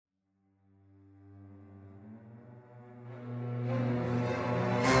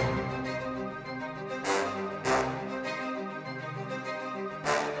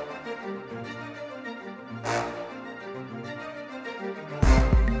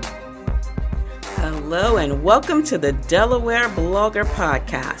Hello and welcome to the Delaware Blogger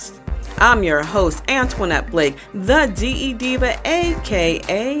Podcast. I'm your host, Antoinette Blake, the DE Diva,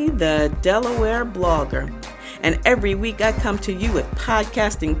 aka the Delaware Blogger. And every week I come to you with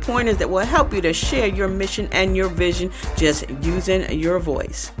podcasting pointers that will help you to share your mission and your vision just using your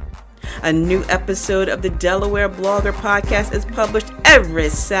voice. A new episode of the Delaware Blogger Podcast is published every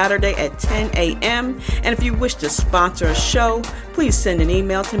Saturday at 10 a.m. And if you wish to sponsor a show, please send an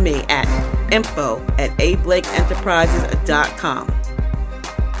email to me at info@ablakeenterprises.com.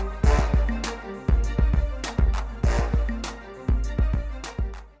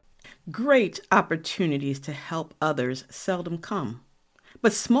 Great opportunities to help others seldom come,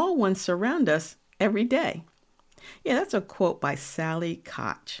 but small ones surround us every day. Yeah, that's a quote by Sally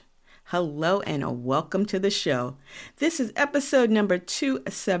Koch. Hello and welcome to the show. This is episode number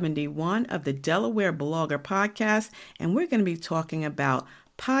 271 of the Delaware Blogger Podcast, and we're going to be talking about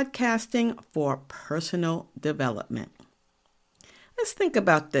podcasting for personal development. Let's think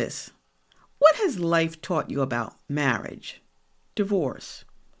about this. What has life taught you about marriage, divorce,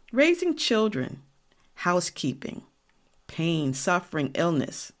 raising children, housekeeping, pain, suffering,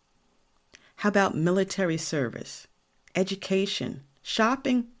 illness? How about military service, education,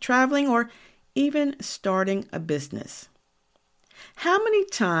 shopping, traveling, or even starting a business? How many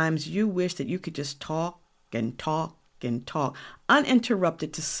times you wish that you could just talk and talk and talk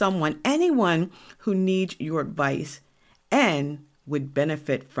uninterrupted to someone, anyone who needs your advice and would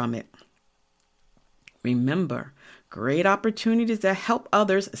benefit from it? Remember, great opportunities that help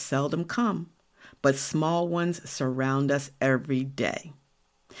others seldom come, but small ones surround us every day.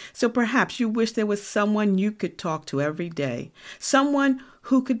 So perhaps you wish there was someone you could talk to every day, someone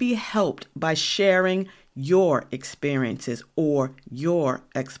who could be helped by sharing your experiences or your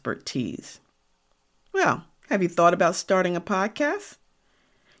expertise. Well, have you thought about starting a podcast?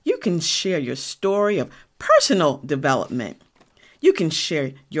 You can share your story of personal development. You can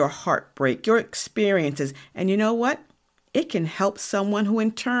share your heartbreak, your experiences, and you know what? It can help someone who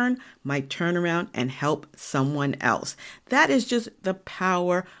in turn might turn around and help someone else. That is just the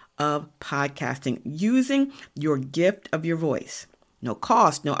power of podcasting, using your gift of your voice. No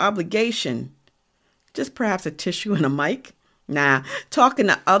cost, no obligation, just perhaps a tissue and a mic. Talking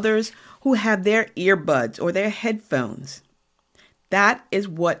to others who have their earbuds or their headphones. That is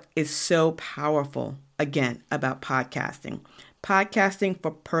what is so powerful, again, about podcasting. Podcasting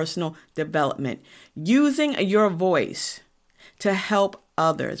for personal development, using your voice to help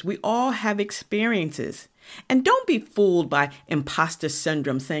others. We all have experiences. And don't be fooled by imposter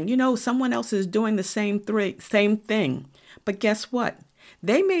syndrome saying, someone else is doing the same thing. But guess what?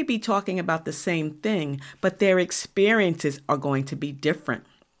 They may be talking about the same thing, but their experiences are going to be different.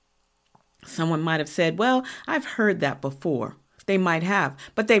 Someone might have said, well, I've heard that before. They might have,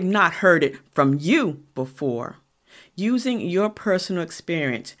 but they've not heard it from you before. Using your personal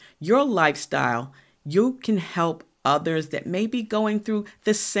experience, your lifestyle, you can help others that may be going through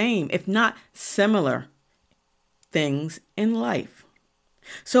the same, if not similar, things in life.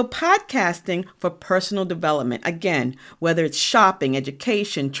 So podcasting for personal development, again, whether it's shopping,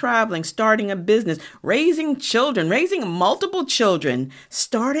 education, traveling, starting a business, raising children, raising multiple children,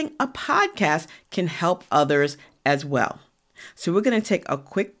 starting a podcast can help others as well. So we're going to take a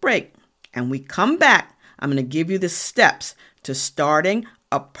quick break, and we come back. I'm going to give you the steps to starting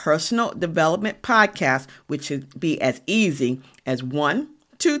a personal development podcast, which should be as easy as 1,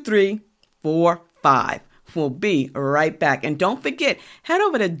 2, 3, 4, 5. We'll be right back. And don't forget, head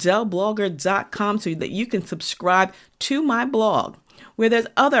over to delblogger.com so that you can subscribe to my blog, where there's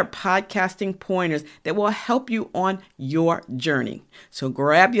other podcasting pointers that will help you on your journey. So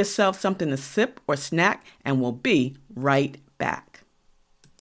grab yourself something to sip or snack, and we'll be right back.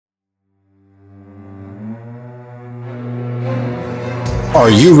 Are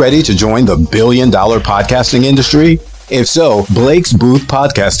you ready to join the billion-dollar podcasting industry? If so, Blake's Booth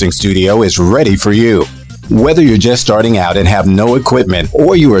Podcasting Studio is ready for you. Whether you're just starting out and have no equipment,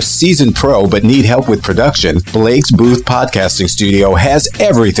 or you're a seasoned pro but need help with production, Blake's Booth Podcasting Studio has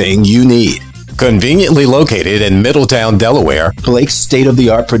everything you need. Conveniently located in Middletown, Delaware, Blake's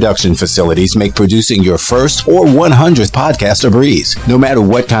state-of-the-art production facilities make producing your first or 100th podcast a breeze. No matter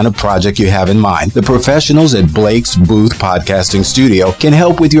what kind of project you have in mind, the professionals at Blake's Booth Podcasting Studio can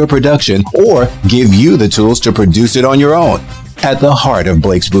help with your production or give you the tools to produce it on your own. At the heart of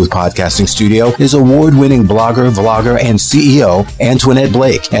Blake's Booth Podcasting Studio is award-winning blogger, vlogger, and CEO Antoinette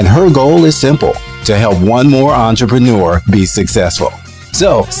Blake, and her goal is simple: to help one more entrepreneur be successful.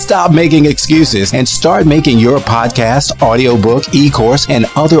 So stop making excuses and start making your podcast, audiobook, e-course, and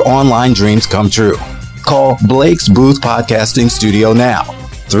other online dreams come true. Call Blake's Booth Podcasting Studio now.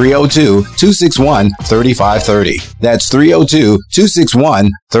 302-261-3530. That's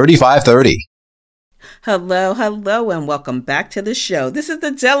 302-261-3530. Hello, and welcome back to the show. This is the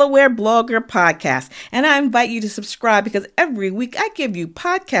Delaware Blogger Podcast, and I invite you to subscribe because every week I give you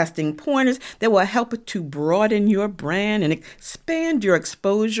podcasting pointers that will help to broaden your brand and expand your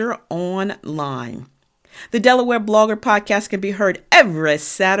exposure online. The Delaware Blogger Podcast can be heard every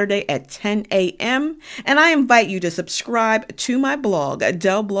Saturday at 10 a.m., and I invite you to subscribe to my blog at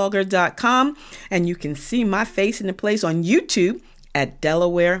delblogger.com, and you can see my face in the place on YouTube at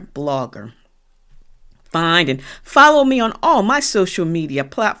Delaware Blogger. Find and follow me on all my social media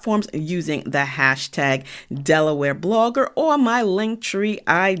platforms using the hashtag Delaware Blogger or my Linktree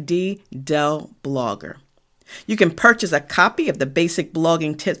ID DelBlogger. You can purchase a copy of the Basic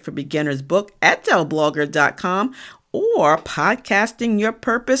Blogging Tips for Beginners book at delblogger.com or Podcasting Your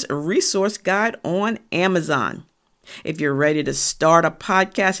Purpose Resource Guide on Amazon. If you're ready to start a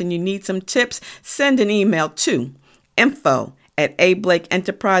podcast and you need some tips, send an email to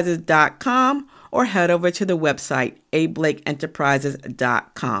info@ablakeenterprises.com or head over to the website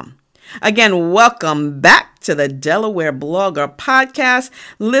ablakeenterprises.com. Again, welcome back to the Delaware Blogger Podcast.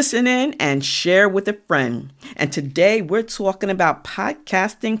 Listen in and share with a friend. And today we're talking about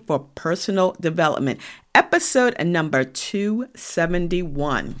podcasting for personal development, episode number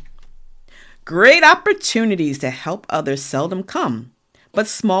 271. Great opportunities to help others seldom come, but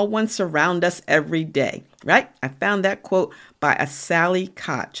small ones surround us every day, right? I found that quote by a Sally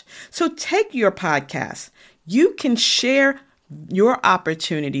Koch. So take your podcast. You can share your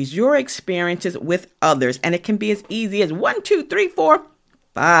opportunities, your experiences with others, and it can be as easy as 1, 2, 3, 4,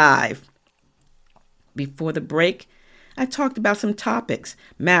 5. Before the break, I talked about some topics: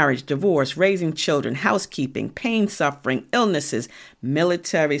 marriage, divorce, raising children, housekeeping, pain, suffering, illnesses,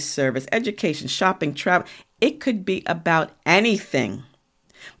 military service, education, shopping, travel. It could be about anything.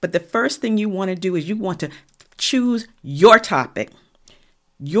 But the first thing you want to do is you want to choose your topic.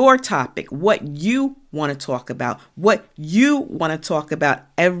 Your topic, what you want to talk about, what you want to talk about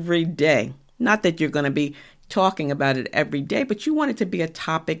every day. Not that you're going to be talking about it every day, but you want it to be a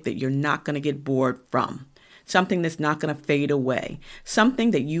topic that you're not going to get bored from. Something that's not going to fade away. Something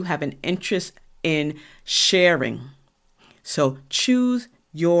that you have an interest in sharing. So choose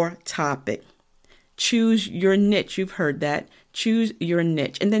your topic. Choose your niche. You've heard that. Choose your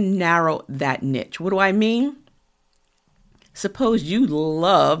niche and then narrow that niche. What do I mean? Suppose you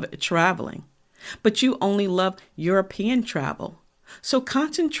love traveling, but you only love European travel. So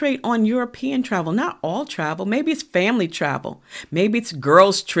concentrate on European travel, not all travel. Maybe it's family travel. Maybe it's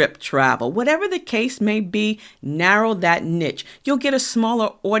girls' trip travel. Whatever the case may be, narrow that niche. You'll get a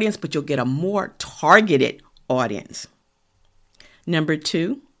smaller audience, but you'll get a more targeted audience. Number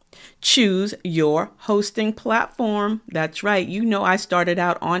 2, choose your hosting platform. That's right. You know I started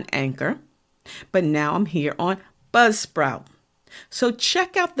out on Anchor, but now I'm here on Buzzsprout. So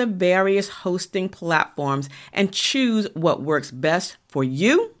check out the various hosting platforms and choose what works best for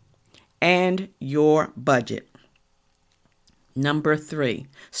you and your budget. Number 3,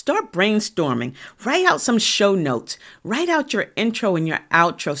 start brainstorming. Write out some show notes. Write out your intro and your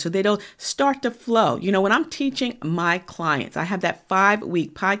outro so they don't start to flow. You know, when I'm teaching my clients, I have that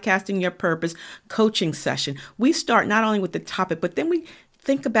 5-week Podcasting Your Purpose coaching session. We start not only with the topic, but then we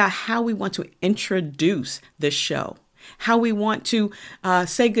think about how we want to introduce the show, how we want to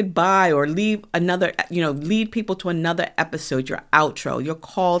say goodbye or lead people to another episode, your outro, your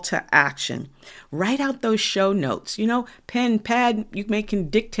call to action. Write out those show notes, pen, pad, you can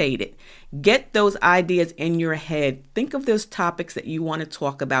dictate it. Get those ideas in your head. Think of those topics that you want to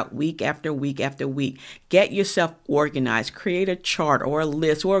talk about week after week after week. Get yourself organized. Create a chart or a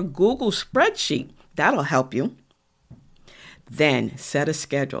list or a Google spreadsheet. That'll help you. Then set a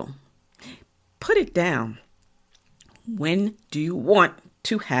schedule. Put it down. When do you want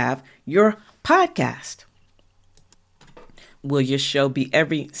to have your podcast? Will your show be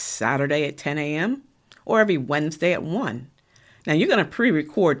every Saturday at 10 a.m. or every Wednesday at 1? Now, you're going to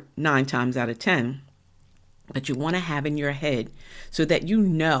pre-record 9 times out of 10, but you want to have in your head so that you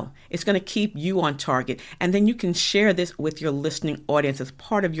know it's going to keep you on target. And then you can share this with your listening audience as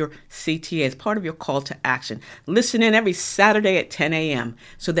part of your CTA, as part of your call to action. Listen in every Saturday at 10 a.m.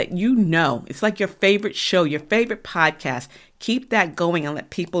 so that you know it's like your favorite show, your favorite podcast. Keep that going and let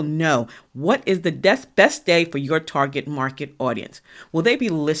people know what is the best day for your target market audience. Will they be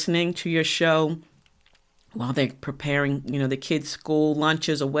listening to your show while they're preparing, the kids' school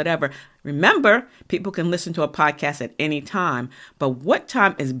lunches or whatever? Remember, people can listen to a podcast at any time, but what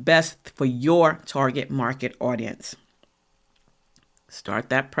time is best for your target market audience? Start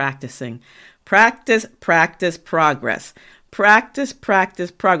that practicing. Practice, progress. Practice,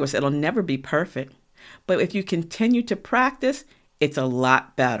 practice, progress. It'll never be perfect, but if you continue to practice, it's a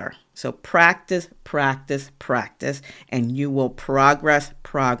lot better. So practice, practice, practice, and you will progress,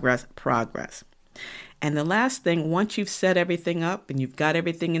 progress, progress. And the last thing, once you've set everything up and you've got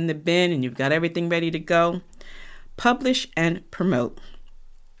everything in the bin and you've got everything ready to go, publish and promote.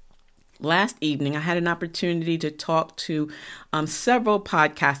 Last evening, I had an opportunity to talk to several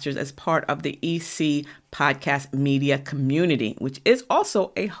podcasters as part of the EC Podcast Media Community, which is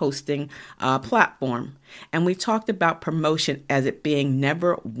also a hosting platform. And we talked about promotion as it being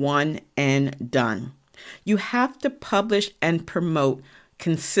never one and done. You have to publish and promote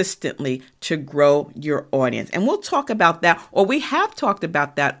consistently to grow your audience. And we'll talk about that, or we have talked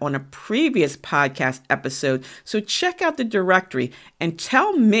about that on a previous podcast episode. So check out the directory and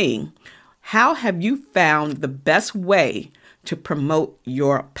tell me, how have you found the best way to promote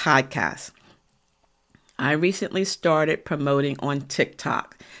your podcast? I recently started promoting on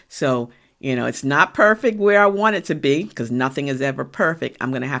TikTok. So, it's not perfect where I want it to be because nothing is ever perfect.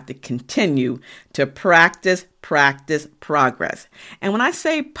 I'm going to have to continue to practice, practice, progress. And when I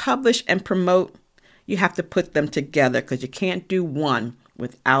say publish and promote, you have to put them together because you can't do one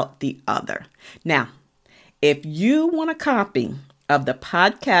without the other. Now, if you want a copy of the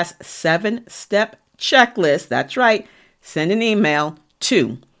podcast 7-step checklist, that's right, send an email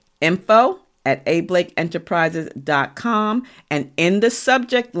to info@ablakeenterprises.com and in the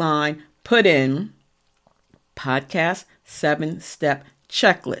subject line, put in podcast 7-step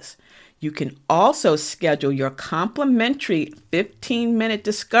checklist. You can also schedule your complimentary 15-minute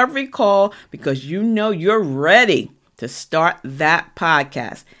discovery call because you're ready to start that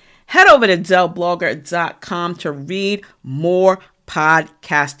podcast. Head over to DellBlogger.com to read more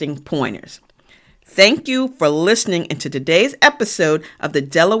podcasting pointers. Thank you for listening into today's episode of the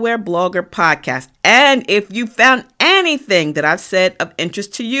Delaware Blogger Podcast. And if you found anything that I've said of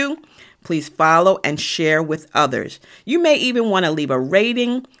interest to you, please follow and share with others. You may even want to leave a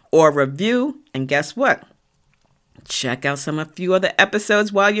rating or a review. And guess what? Check out a few other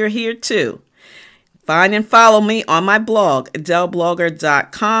episodes while you're here too. Find and follow me on my blog,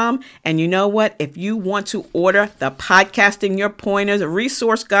 DellBlogger.com. And you know what? If you want to order the Podcasting Your Pointers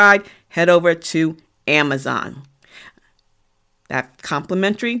resource guide, head over to Amazon. That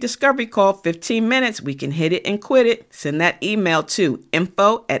complimentary discovery call, 15 minutes, we can hit it and quit it. Send that email to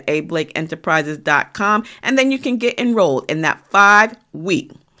info@ablakeenterprises.com, and then you can get enrolled in that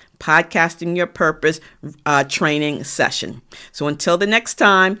 5-week Podcasting Your Purpose training session. So until the next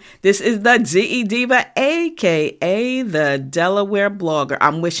time, this is the DE Diva, aka the Delaware Blogger.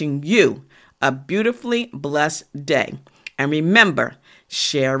 I'm wishing you a beautifully blessed day. And remember,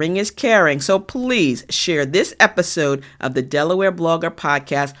 sharing is caring. So please share this episode of the Delaware Blogger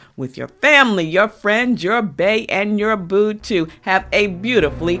Podcast with your family, your friends, your bae, and your boo too. Have a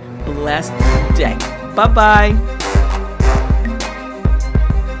beautifully blessed day. Bye-bye.